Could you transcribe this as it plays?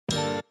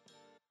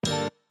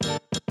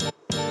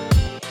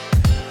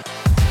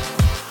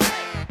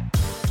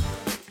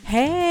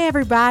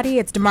everybody,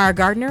 it's Damara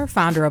Gardner,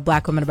 founder of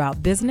Black Women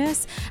About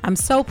Business. I'm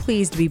so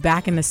pleased to be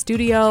back in the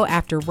studio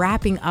after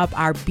wrapping up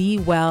our Be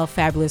Well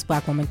Fabulous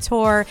Black Woman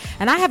Tour.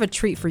 And I have a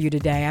treat for you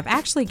today. I've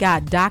actually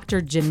got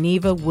Dr.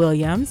 Geneva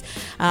Williams,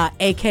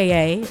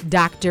 aka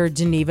Dr.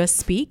 Geneva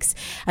Speaks.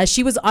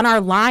 She was on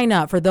our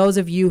lineup for those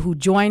of you who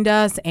joined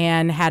us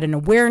and had an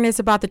awareness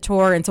about the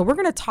tour. And so we're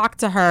going to talk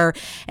to her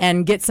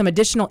and get some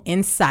additional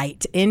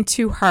insight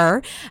into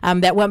her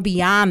that went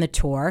beyond the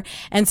tour.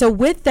 And so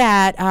with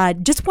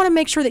that, just want to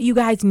make sure that you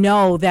guys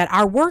know that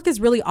our work is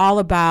really all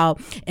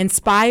about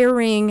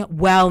inspiring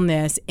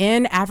wellness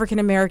in African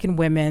American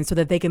women so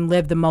that they can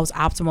live the most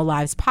optimal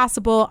lives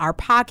possible. Our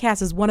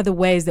podcast is one of the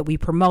ways that we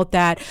promote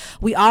that.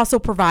 We also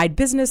provide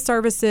business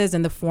services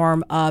in the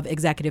form of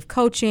executive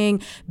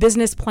coaching,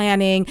 business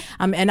planning,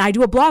 and I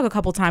do a blog a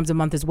couple times a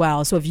month as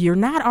well. So if you're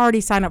not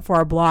already signed up for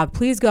our blog,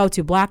 please go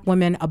to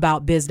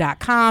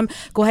blackwomenaboutbiz.com.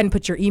 Go ahead and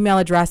put your email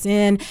address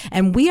in,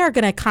 and we are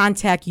going to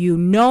contact you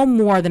no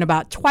more than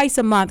about twice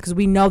a month because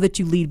we know that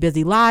you lead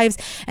busy lives.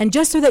 And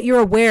just so that you're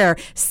aware,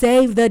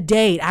 save the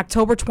date,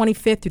 October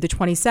 25th through the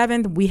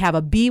 27th. We have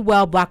a Be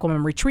Well Black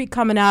Woman Retreat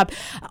coming up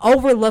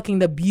overlooking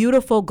the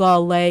beautiful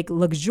Gull Lake,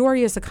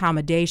 luxurious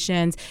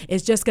accommodations.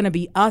 It's just going to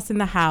be us in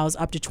the house.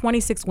 Up to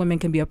 26 women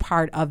can be a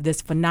part of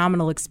this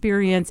phenomenal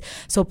experience.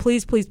 So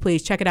please, please,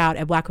 please check it out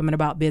at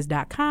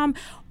blackwomenaboutbiz.com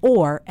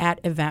or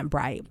at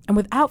Eventbrite. And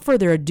without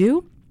further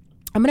ado,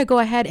 I'm going to go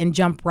ahead and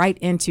jump right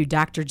into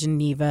Dr.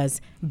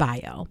 Geneva's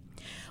bio.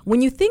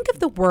 When you think of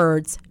the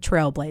words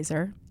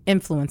trailblazer,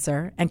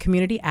 influencer, and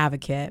community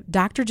advocate,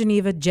 Dr.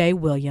 Geneva J.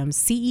 Williams,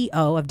 CEO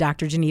of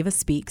Dr. Geneva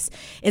Speaks,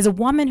 is a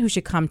woman who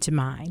should come to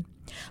mind.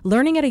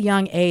 Learning at a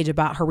young age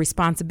about her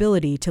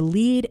responsibility to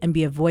lead and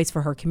be a voice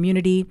for her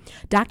community,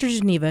 Dr.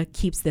 Geneva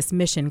keeps this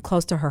mission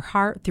close to her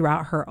heart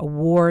throughout her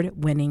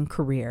award-winning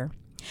career.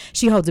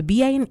 She holds a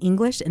BA in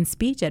English and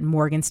Speech at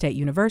Morgan State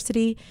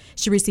University.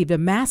 She received a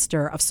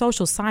Master of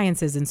Social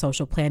Sciences in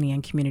Social Planning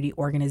and Community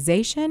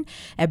Organization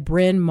at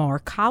Bryn Mawr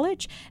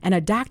College and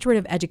a Doctorate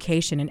of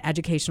Education in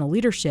Educational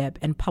Leadership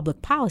and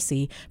Public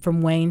Policy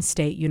from Wayne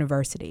State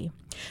University.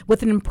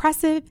 With an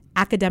impressive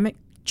academic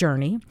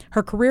journey,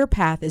 her career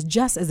path is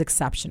just as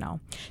exceptional.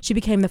 She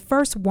became the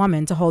first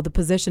woman to hold the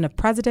position of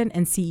president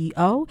and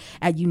CEO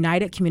at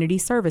United Community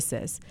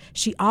Services.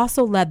 She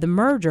also led the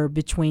merger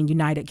between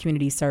United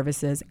Community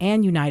Services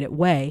and United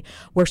Way,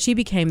 where she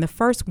became the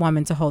first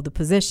woman to hold the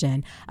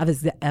position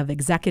of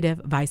executive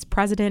vice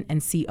president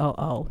and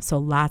COO. So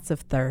lots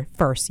of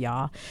firsts,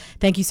 y'all.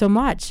 Thank you so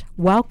much.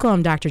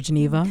 Welcome, Dr.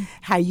 Geneva.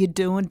 How you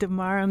doing,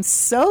 Damara? I'm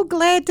so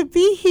glad to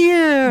be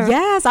here.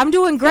 Yes, I'm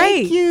doing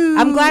great. Thank you.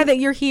 I'm glad that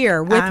you're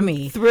here with I'm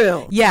me.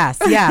 Thrilled. Yes,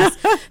 yes.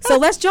 So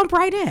let's jump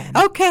right in.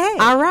 Okay.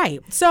 All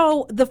right.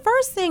 So the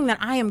first thing that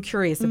I am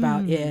curious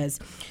about is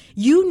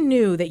you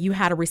knew that you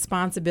had a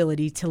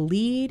responsibility to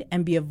lead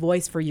and be a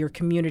voice for your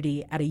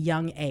community at a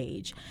young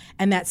age,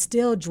 and that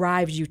still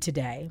drives you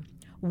today.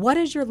 What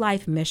is your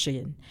life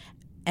mission,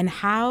 and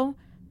how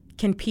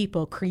can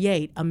people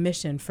create a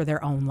mission for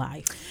their own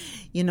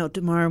life? You know,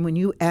 Damara, when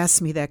you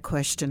ask me that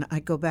question, I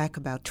go back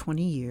about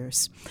 20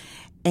 years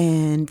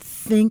and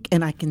think,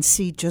 and I can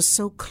see just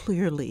so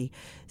clearly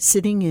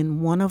sitting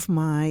in one of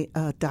my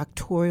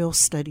doctoral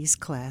studies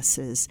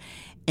classes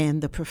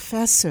and the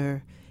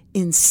professor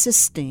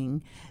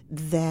insisting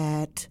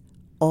that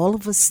all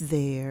of us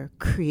there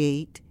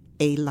create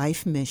a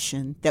life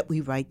mission that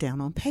we write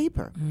down on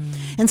paper.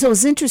 And so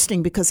it's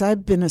interesting because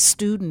I've been a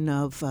student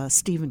of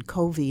Stephen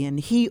Covey, and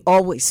he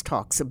always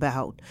talks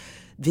about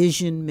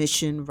vision,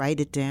 mission, write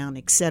it down,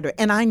 etc.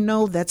 And I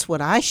know that's what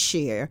I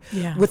share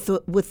with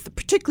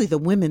particularly the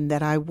women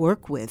that I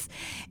work with.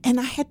 And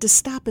I had to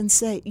stop and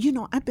say, you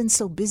know, I've been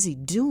so busy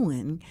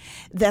doing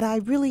that I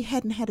really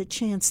hadn't had a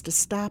chance to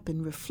stop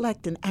and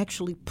reflect and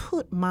actually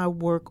put my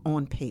work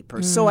on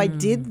paper. So I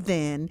did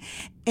then,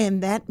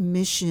 and that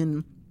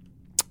mission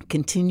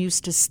continues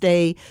to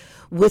stay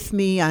with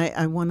me.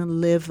 I want to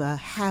live a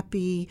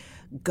happy,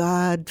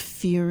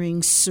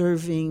 God-fearing,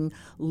 serving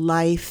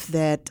life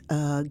that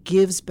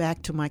gives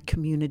back to my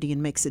community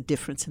and makes a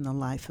difference in the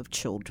life of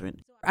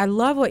children. I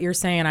love what you're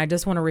saying. I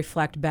just want to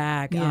reflect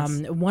back.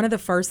 Yes. One of the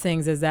first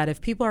things is that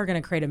if people are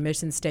going to create a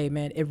mission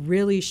statement, it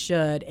really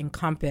should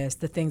encompass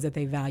the things that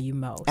they value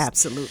most.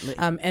 Absolutely.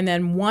 And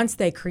then once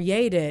they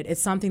create it,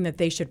 it's something that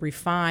they should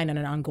refine on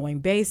an ongoing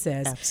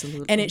basis.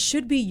 Absolutely. And it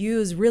should be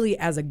used really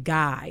as a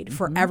guide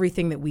for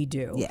everything that we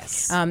do.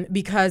 Yes.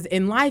 Because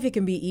in life, it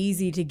can be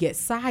easy to get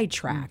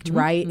sidetracked,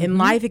 right? In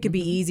life, it can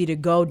be easy to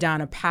go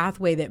down a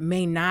pathway that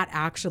may not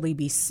actually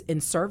be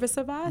in service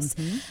of us.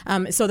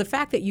 So the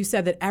fact that you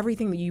said that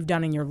everything that you've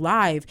done in your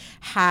life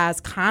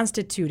has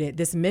constituted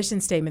this mission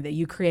statement that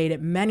you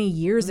created many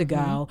years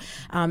ago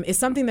is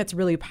something that's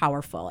really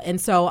powerful.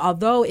 And so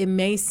although it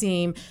may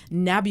seem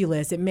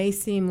nebulous, it may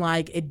seem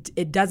like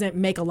it doesn't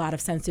make a lot of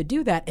sense to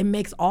do that, it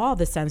makes all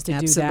the sense to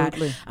do that.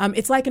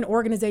 It's like an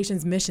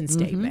organization's mission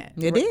statement.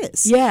 It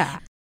is. Yeah.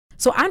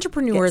 So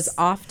entrepreneurs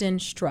often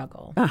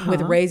struggle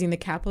with raising the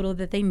capital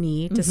that they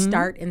need to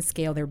start and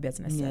scale their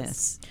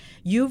businesses.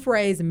 You've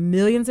raised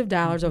millions of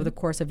dollars over the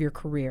course of your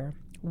career.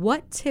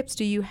 What tips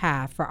do you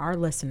have for our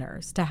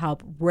listeners to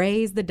help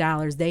raise the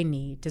dollars they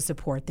need to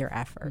support their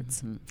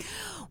efforts?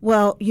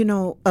 Well,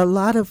 a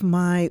lot of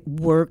my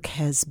work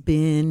has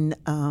been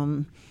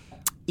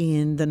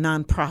in the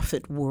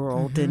nonprofit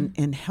world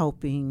and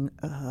helping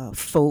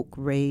folk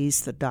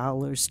raise the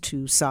dollars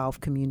to solve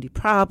community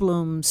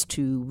problems,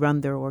 to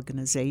run their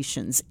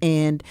organizations.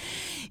 And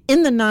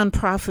in the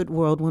nonprofit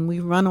world, when we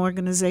run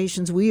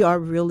organizations, we are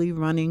really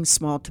running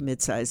small to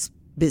mid-sized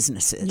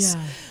businesses.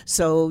 Yeah.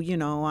 So,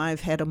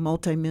 I've had a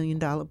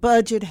multi-million-dollar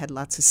budget, had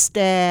lots of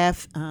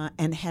staff,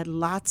 and had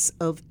lots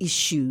of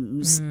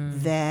issues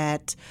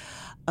that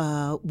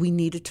we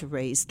needed to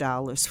raise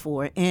dollars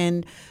for.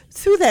 And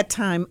through that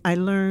time, I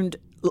learned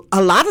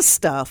a lot of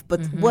stuff,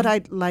 but what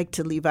I'd like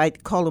to leave,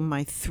 I'd call them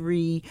my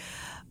 3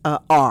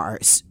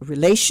 R's: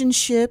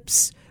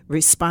 relationships,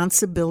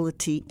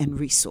 responsibility, and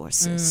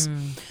resources.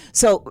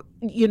 So,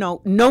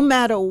 no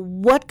matter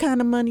what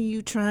kind of money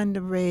you're trying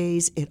to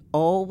raise, it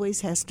always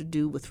has to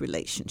do with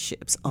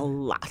relationships. A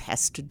lot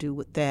has to do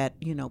with that.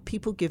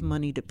 People give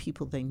money to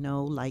people they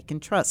know, like,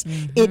 and trust.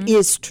 It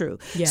is true.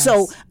 Yes.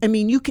 So,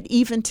 you could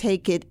even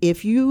take it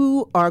if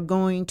you are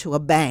going to a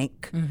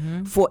bank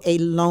for a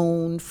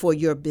loan for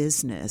your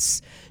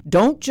business.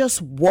 Don't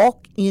just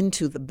walk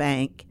into the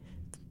bank,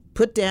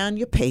 put down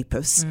your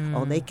papers,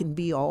 or they can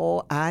be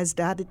all I's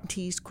dotted and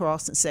T's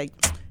crossed, and say,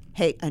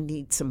 hey, I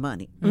need some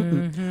money.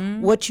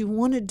 What you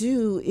want to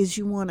do is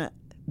you want to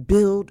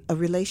build a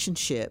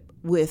relationship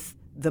with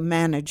the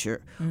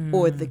manager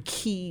or the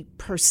key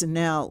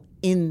personnel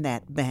in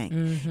that bank.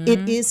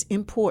 It is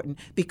important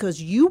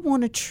because you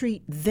want to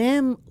treat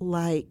them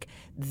like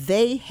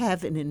they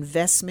have an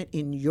investment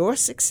in your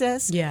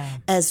success,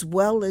 as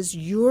well as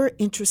you're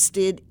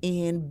interested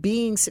in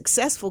being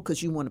successful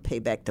because you want to pay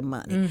back the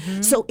money.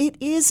 So it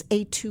is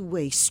a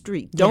two-way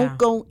street. Don't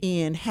go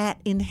in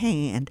hat in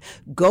hand.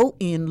 Go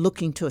in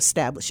looking to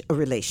establish a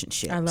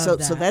relationship. I love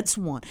that. So that's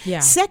one. Yeah.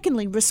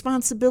 Secondly,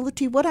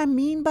 responsibility. What I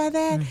mean by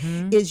that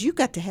is you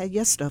got to have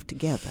your stuff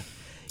together.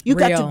 You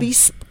got to be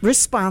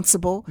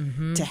responsible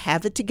to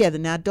have it together.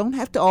 Now, don't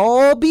have to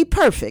all be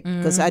perfect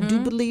because I do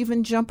believe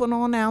in jumping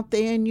on out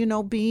there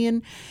and,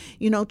 being,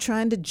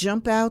 trying to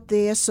jump out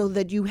there so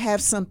that you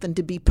have something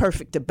to be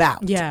perfect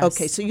about. Yes.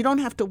 Okay, so you don't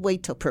have to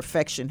wait till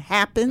perfection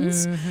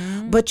happens,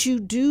 but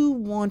you do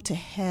want to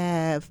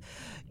have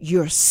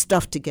your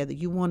stuff together.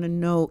 You want to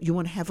know, you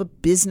want to have a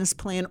business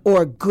plan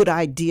or a good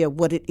idea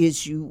what it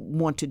is you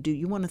want to do.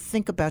 You want to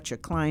think about your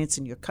clients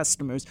and your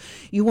customers.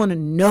 You want to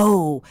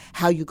know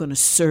how you're going to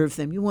serve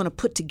them. You want to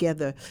put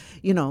together,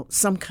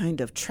 some kind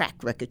of track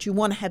record. You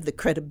want to have the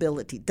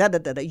credibility,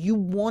 You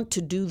want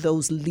to do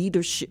those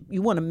leadership,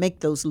 you want to make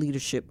those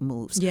leadership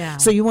moves. Yeah.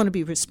 So you want to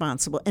be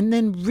responsible. And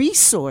then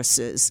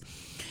resources.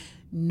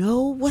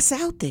 Know what's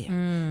out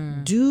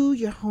there. Do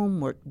your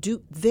homework.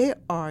 There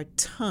are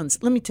tons.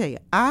 Let me tell you,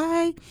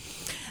 and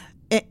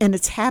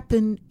it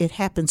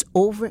happens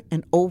over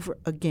and over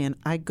again.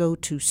 I go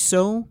to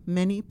so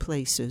many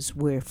places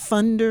where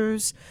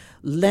funders,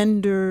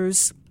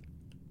 lenders,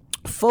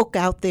 folk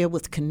out there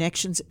with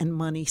connections and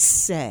money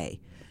say,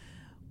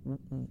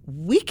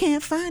 we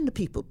can't find the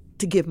people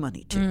to give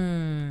money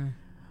to.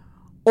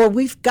 Or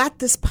we've got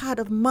this pot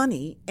of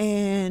money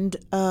and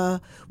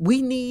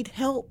we need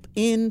help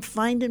in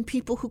finding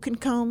people who can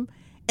come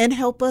and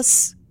help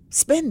us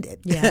spend it.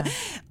 Yeah.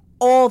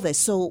 All this.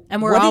 So,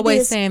 and we're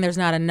always saying there's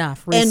not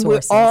enough resources, and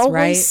we're always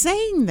right?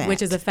 saying that.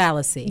 Which is a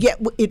fallacy. Yeah,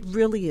 it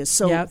really is.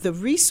 So the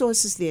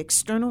resources, the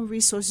external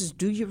resources,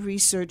 do your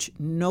research,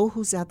 know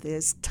who's out there.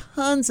 There's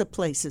tons of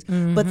places.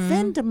 But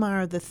then,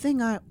 Damara, the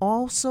thing I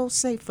also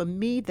say for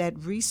me that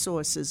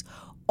resources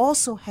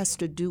also has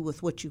to do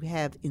with what you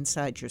have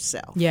inside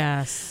yourself.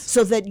 Yes.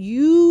 So that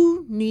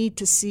you need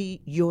to see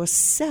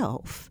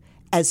yourself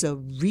as a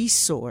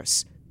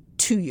resource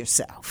to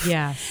yourself.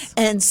 Yes.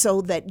 And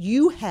so that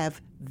you have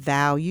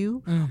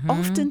value.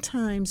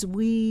 Oftentimes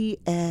we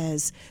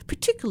as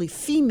particularly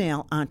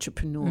female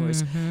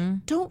entrepreneurs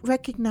don't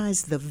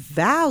recognize the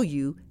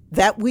value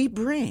that we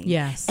bring,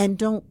 and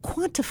don't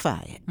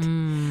quantify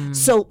it.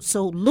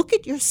 So look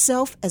at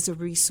yourself as a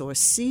resource.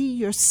 See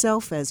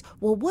yourself as,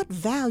 well, what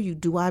value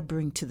do I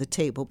bring to the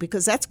table?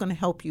 Because that's going to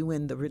help you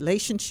in the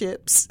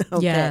relationships,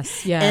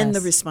 and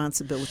the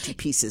responsibility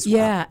piece as well.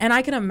 Yeah, and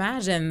I can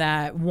imagine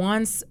that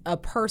once a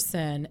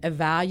person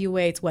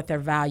evaluates what their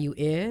value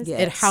is,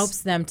 it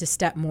helps them to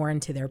step more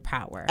into their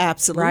power.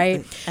 Absolutely. Right?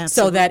 Absolutely.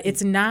 So that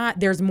it's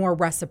not, there's more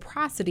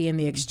reciprocity in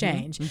the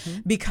exchange.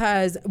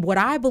 Because what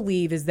I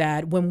believe is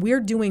that when we're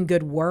doing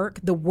good work,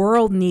 the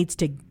world needs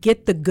to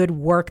get the good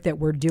work that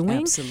we're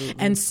doing. Absolutely.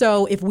 And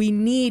so if we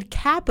need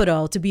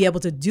capital to be able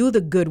to do the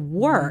good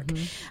work,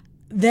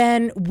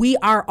 then we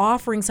are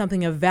offering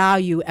something of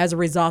value as a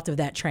result of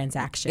that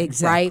transaction,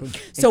 right?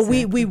 So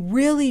we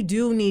really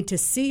do need to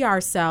see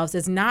ourselves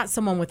as not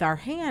someone with our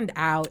hand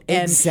out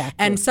and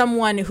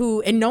someone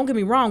who, and don't get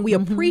me wrong, we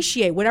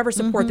appreciate whatever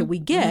support that we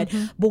get,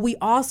 but we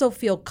also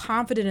feel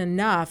confident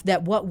enough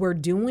that what we're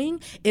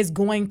doing is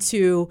going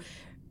to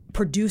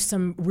produce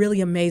some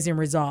really amazing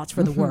results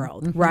for the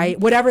world, right?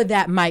 Whatever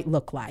that might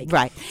look like.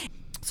 Right.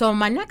 So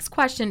my next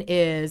question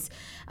is,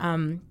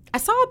 I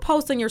saw a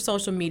post on your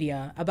social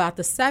media about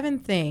the 7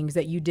 things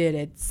that you did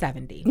at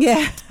 70.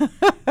 Yeah.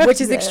 Which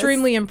is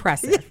extremely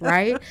impressive,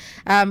 right?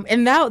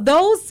 And now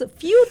those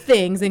few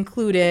things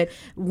included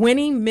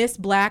winning Miss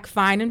Black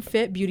Fine and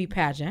Fit beauty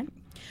pageant,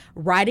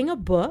 writing a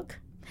book,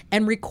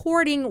 and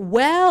recording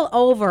well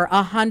over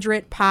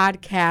 100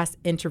 podcast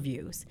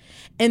interviews.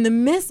 In the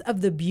midst of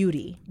the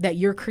beauty that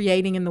you're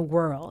creating in the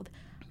world,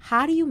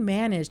 how do you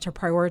manage to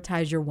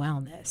prioritize your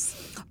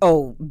wellness?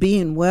 Oh,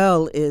 being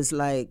well is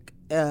like,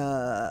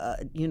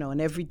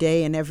 an every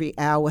day and every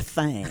hour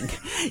thing.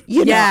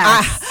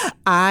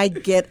 I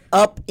get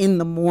up in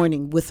the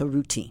morning with a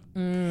routine.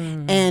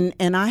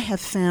 And I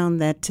have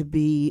found that to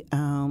be,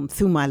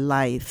 through my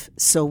life,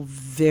 so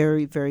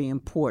very, very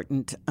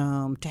important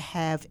to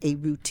have a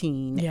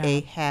routine,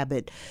 a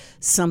habit,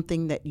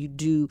 something that you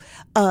do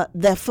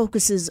that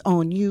focuses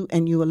on you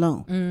and you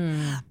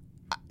alone.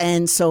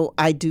 And so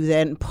I do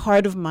that. And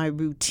part of my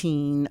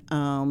routine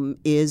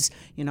is,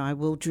 I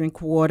will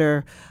drink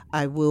water,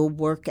 I will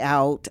work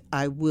out,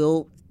 I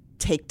will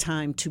take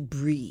time to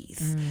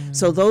breathe.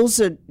 So those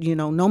are,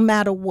 no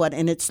matter what,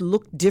 and it's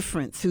looked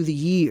different through the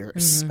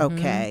years,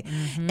 okay?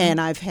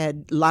 And I've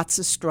had lots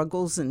of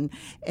struggles and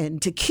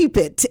to keep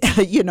it,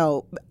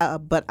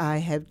 but I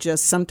have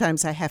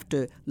sometimes I have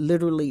to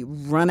literally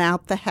run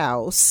out the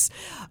house,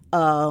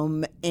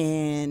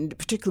 and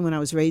particularly when I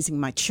was raising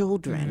my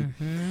children,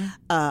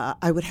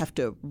 I would have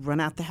to run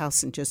out the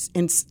house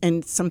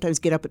and sometimes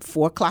get up at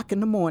 4 o'clock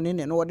in the morning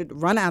in order to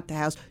run out the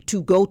house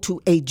to go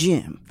to a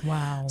gym.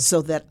 Wow.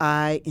 So that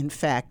I, in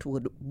fact,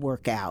 would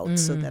work out,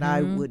 so that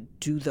I would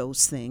do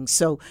those things.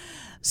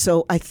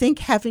 So I think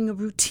having a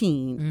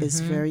routine is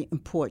very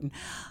important.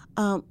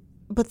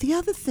 But the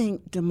other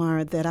thing,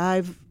 Damara, that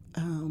I've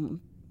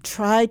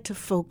tried to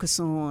focus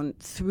on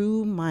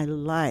through my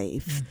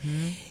life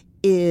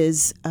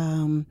is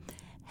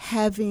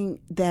having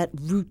that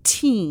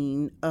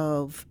routine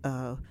of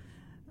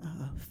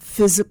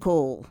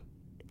physical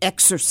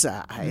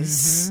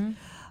exercise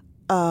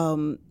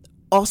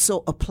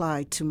also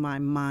apply to my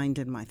mind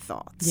and my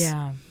thoughts.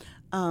 Yeah.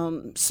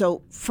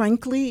 So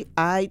frankly,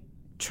 I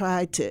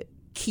try to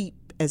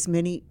keep as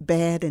many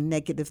bad and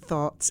negative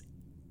thoughts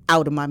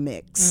out of my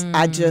mix.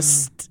 I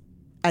just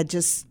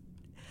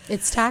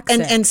It's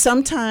toxic. And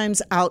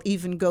sometimes I'll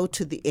even go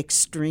to the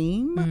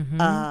extreme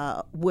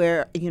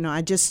where,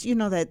 I just,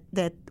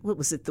 that what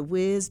was it, The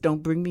Wiz,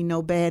 don't bring me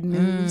no bad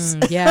news.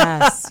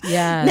 Yes.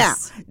 Now,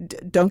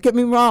 don't get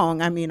me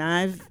wrong. I mean,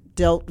 I've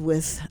dealt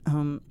with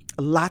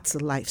lots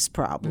of life's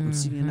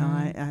problems.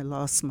 I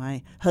lost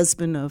my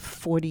husband of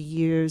 40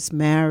 years,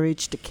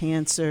 marriage to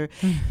cancer.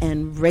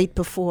 And right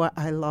before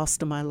I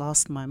lost him, I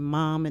lost my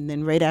mom. And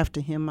then right after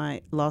him,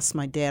 I lost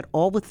my dad,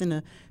 all within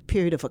a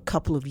period of a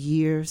couple of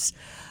years.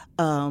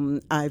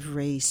 I've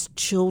raised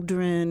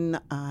children.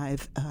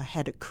 I've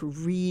had a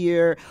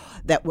career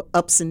that were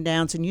ups and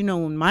downs. And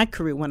in my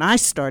career, when I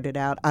started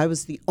out, I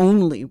was the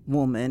only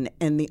woman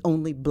and the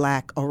only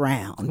Black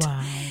around.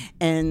 Wow.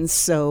 And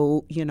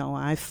so,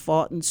 I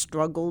fought and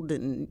struggled,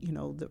 and,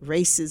 the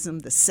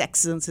racism, the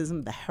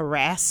sexism, the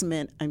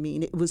harassment. I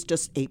mean, it was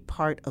just a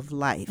part of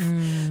life.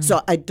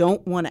 So I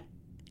don't want to,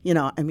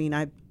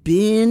 I've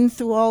been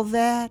through all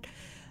that.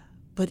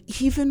 But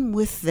even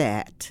with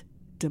that,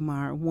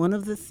 Damar, one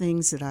of the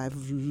things that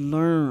I've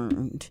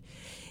learned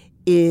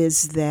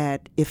is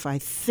that if I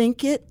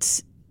think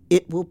it,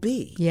 it will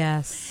be.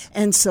 Yes.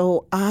 And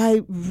so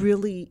I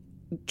really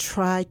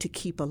try to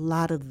keep a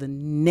lot of the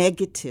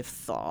negative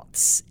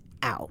thoughts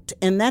out.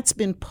 And that's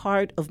been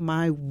part of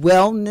my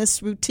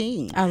wellness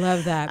routine. I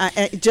love that.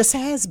 It just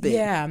has been.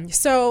 Yeah.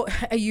 So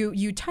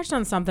you touched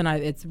on something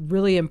it's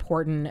really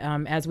important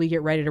as we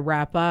get ready to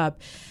wrap up.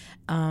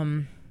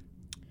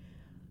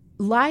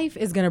 Life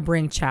is going to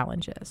bring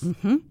challenges.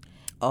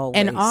 Always.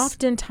 And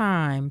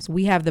oftentimes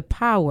we have the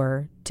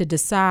power to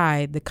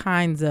decide the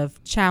kinds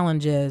of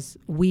challenges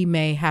we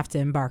may have to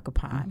embark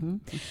upon.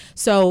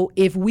 So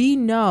if we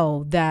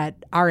know that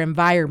our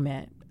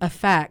environment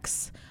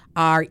affects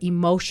our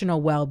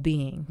emotional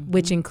well-being,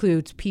 which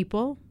includes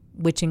people,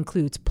 which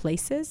includes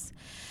places,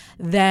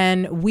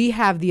 then we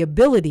have the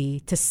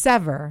ability to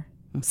sever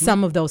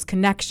some of those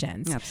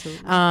connections.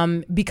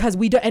 Absolutely. Because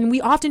we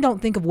often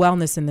don't think of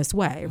wellness in this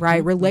way,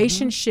 right?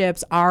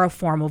 Relationships are a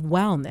form of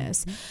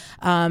wellness.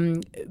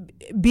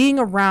 Being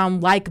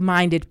around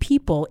like-minded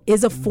people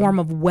is a form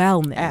of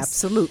wellness.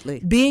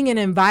 Absolutely. Being in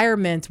an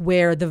environment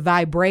where the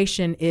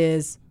vibration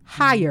is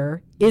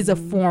higher is a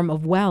form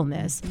of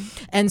wellness.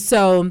 And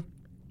so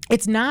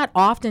it's not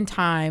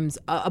oftentimes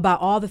about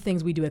all the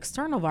things we do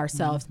external of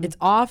ourselves. It's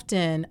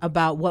often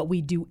about what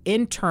we do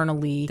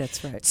internally.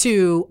 That's right.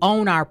 To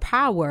own our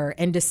power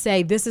and to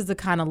say, this is the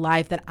kind of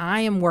life that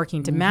I am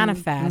working to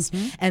manifest.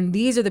 And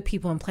these are the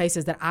people and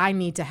places that I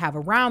need to have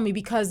around me,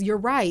 because you're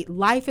right,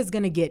 life is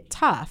going to get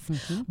tough,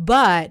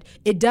 but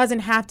it doesn't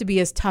have to be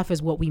as tough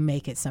as what we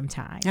make it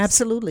sometimes.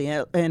 Absolutely.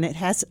 And it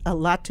has a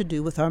lot to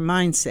do with our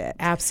mindset.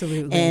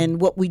 Absolutely. And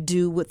what we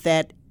do with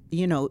that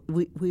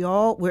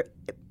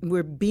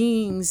we're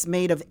beings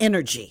made of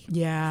energy.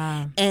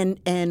 Yeah.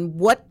 And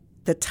what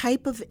the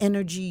type of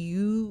energy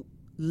you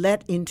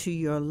let into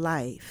your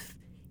life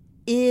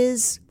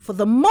is, for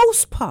the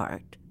most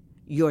part,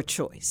 your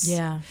choice.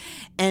 Yeah.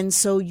 And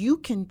so you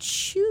can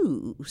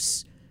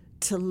choose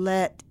to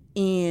let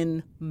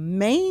in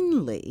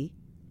mainly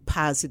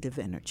positive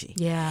energy.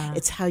 Yeah.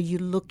 It's how you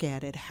look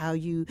at it, how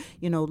you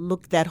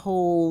look, that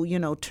whole,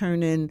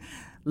 turning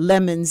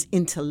lemons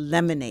into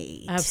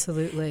lemonade.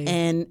 Absolutely.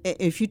 And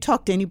if you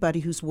talk to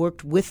anybody who's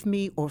worked with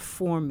me or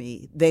for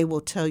me, they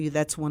will tell you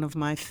that's one of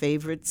my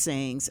favorite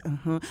sayings.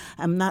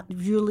 I'm not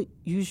really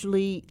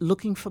usually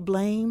looking for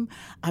blame.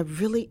 I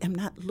really am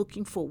not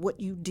looking for what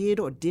you did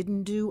or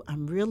didn't do.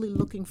 I'm really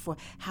looking for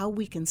how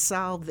we can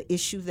solve the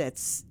issue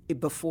that's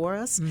before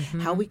us,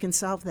 how we can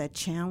solve that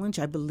challenge.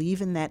 I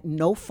believe in that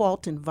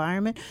no-fault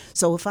environment.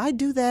 So if I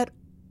do that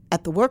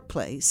at the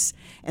workplace,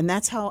 and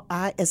that's how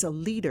I, as a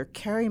leader,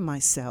 carry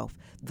myself,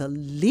 the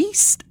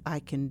least I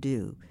can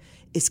do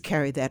is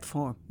carry that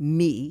for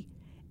me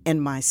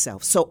and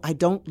myself. So I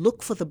don't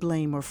look for the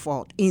blame or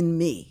fault in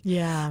me.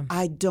 Yeah.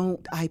 I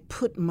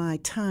put my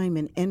time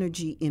and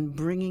energy in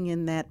bringing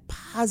in that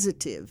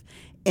positive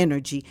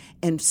energy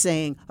and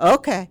saying,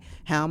 okay,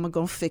 how am I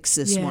going to fix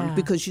this one?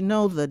 Because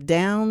the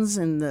downs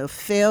and the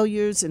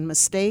failures and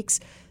mistakes,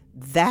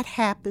 that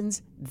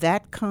happens,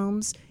 that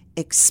comes.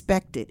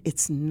 Expect it.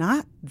 It's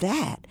not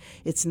that.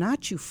 It's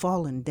not you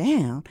falling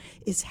down.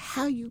 It's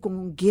how you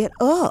going to get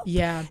up.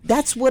 Yeah.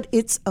 That's what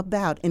it's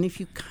about. And if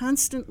you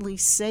constantly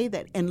say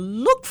that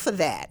and look for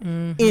that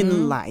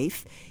in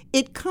life,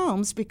 it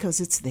comes because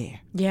it's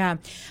there. Yeah,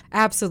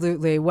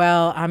 absolutely.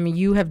 Well, I mean,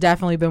 you have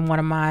definitely been one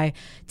of my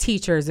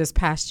teachers this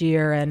past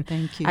year, and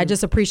thank you. I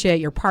just appreciate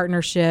your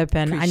partnership,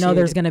 and I know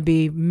there's going to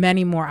be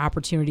many more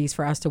opportunities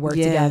for us to work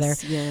together.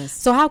 Yes.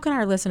 So how can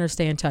our listeners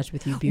stay in touch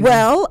with you, Beauty?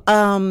 Well,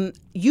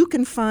 you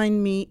can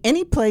find me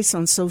any place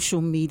on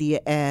social media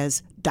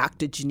as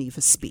Dr.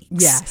 Geneva Speaks.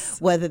 Yes.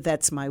 Whether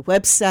that's my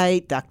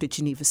website,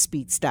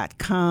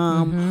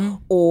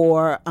 drgenevaspeaks.com,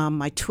 or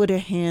my Twitter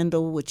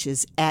handle, which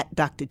is at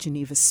Dr.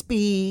 Geneva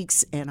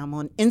Speaks. And I'm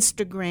on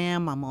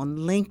Instagram, I'm on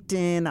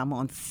LinkedIn, I'm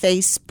on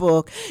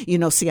Facebook.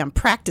 See, I'm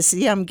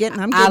practicing. I'm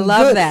getting I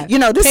love good. that.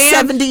 This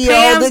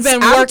 70-year-old Pam's been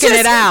working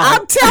it out.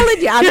 I'm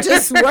telling you, I'm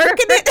just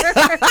working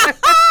it.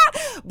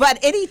 But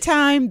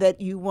anytime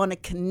that you want to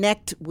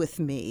connect with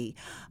me,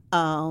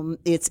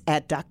 it's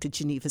at Dr.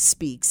 Geneva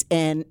Speaks.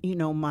 And,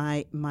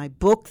 my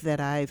book that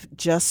I've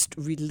just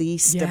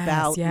released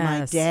about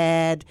my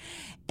dad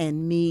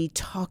and me,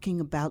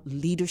 talking about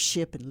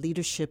leadership and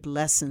leadership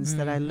lessons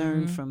that I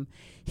learned from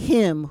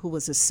him, who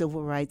was a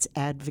civil rights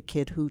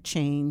advocate who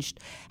changed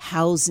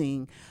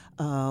housing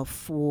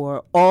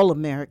for all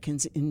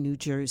Americans in New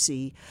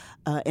Jersey,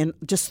 and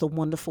just the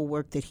wonderful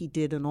work that he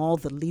did and all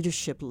the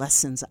leadership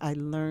lessons I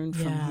learned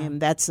from him.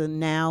 That's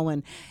now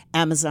an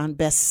Amazon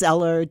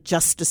bestseller,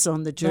 Justice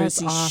on the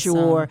Jersey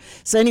Shore.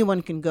 So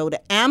anyone can go to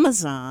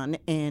Amazon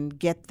and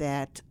get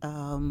that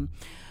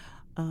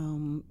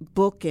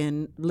book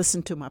and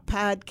listen to my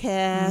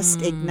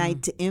podcast,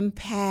 Ignite to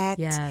Impact.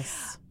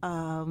 Yes.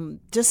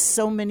 Just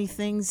so many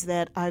things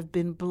that I've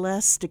been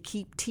blessed to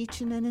keep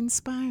teaching and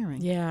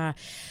inspiring. Yeah.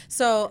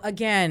 So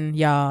again,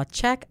 y'all,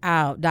 check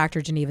out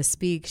Dr. Geneva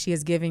Speak. She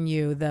is giving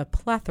you the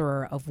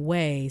plethora of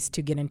ways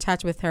to get in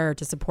touch with her,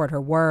 to support her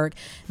work.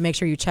 Make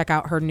sure you check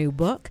out her new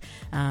book,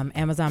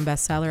 Amazon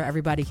bestseller.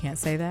 Everybody can't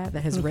say that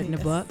has written a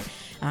book.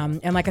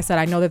 And like I said,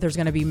 I know that there's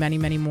going to be many,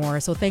 many more.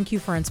 So thank you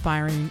for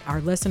inspiring our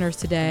listeners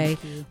today.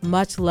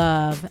 Much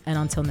love. And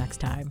until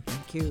next time.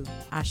 Thank you.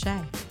 Ashe.